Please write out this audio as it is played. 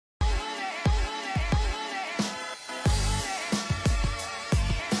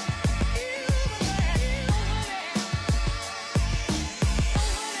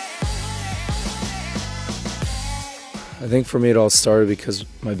I think for me it all started because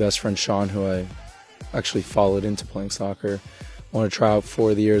my best friend Sean, who I actually followed into playing soccer, wanted to try out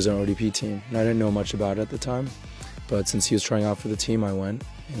for the Arizona ODP team. And I didn't know much about it at the time, but since he was trying out for the team, I went.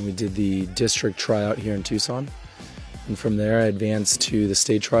 And we did the district tryout here in Tucson. And from there I advanced to the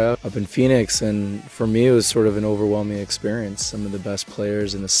state tryout up in Phoenix, and for me it was sort of an overwhelming experience. Some of the best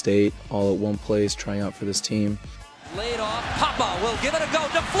players in the state all at one place trying out for this team. Laid off, Papa will give it a go,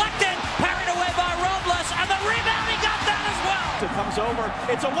 deflected, parried away by Robles, and the rebound, he got that as well! It comes over,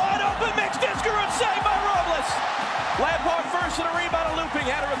 it's a wide open mixed disco and saved by Robles! Lampard first and a rebound, and looping,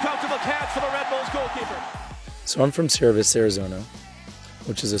 had a comfortable catch for the Red Bulls goalkeeper. So I'm from Sierra Vista, Arizona,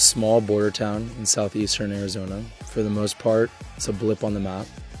 which is a small border town in southeastern Arizona. For the most part, it's a blip on the map.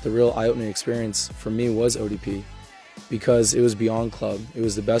 The real eye-opening experience for me was ODP because it was beyond club. It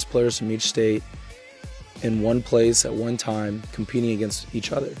was the best players from each state in one place at one time competing against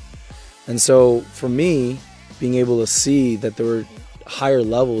each other. And so for me, being able to see that there were higher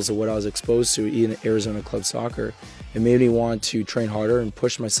levels of what I was exposed to in Arizona club soccer, it made me want to train harder and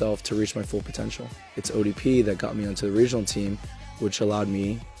push myself to reach my full potential. It's ODP that got me onto the regional team, which allowed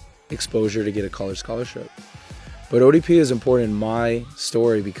me exposure to get a college scholarship. But ODP is important in my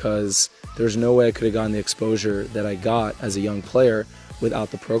story because there's no way I could have gotten the exposure that I got as a young player without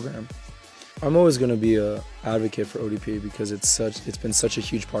the program. I'm always going to be an advocate for ODP because it's been such a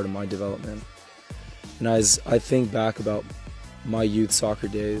huge part of my development. And as I think back about my youth soccer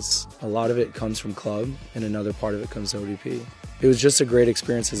days, a lot of it comes from club and another part of it comes to ODP. It was just a great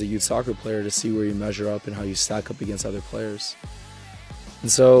experience as a youth soccer player to see where you measure up and how you stack up against other players.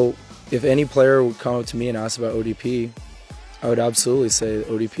 And so if any player would come up to me and ask about ODP, I would absolutely say that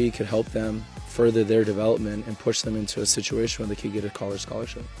ODP could help them further their development and push them into a situation where they could get a college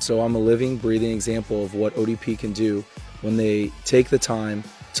scholarship. So I'm a living, breathing example of what ODP can do when they take the time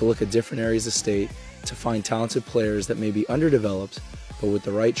to look at different areas of state to find talented players that may be underdeveloped, but with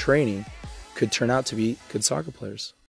the right training could turn out to be good soccer players.